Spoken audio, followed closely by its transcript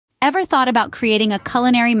Ever thought about creating a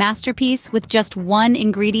culinary masterpiece with just one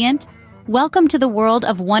ingredient? Welcome to the world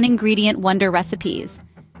of one-ingredient wonder recipes.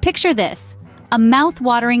 Picture this, a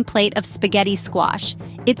mouth-watering plate of spaghetti squash,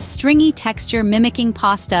 its stringy texture mimicking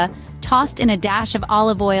pasta, tossed in a dash of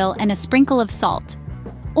olive oil and a sprinkle of salt.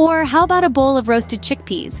 Or how about a bowl of roasted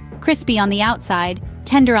chickpeas, crispy on the outside,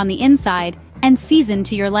 tender on the inside, and seasoned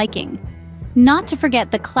to your liking? Not to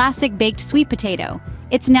forget the classic baked sweet potato,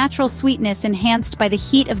 its natural sweetness enhanced by the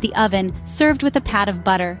heat of the oven, served with a pat of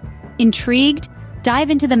butter. Intrigued? Dive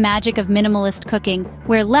into the magic of minimalist cooking,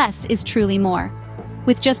 where less is truly more.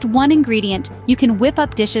 With just one ingredient, you can whip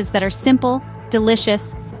up dishes that are simple,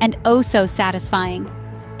 delicious, and oh so satisfying.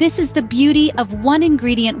 This is the beauty of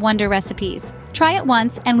one-ingredient wonder recipes. Try it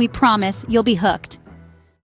once and we promise you'll be hooked.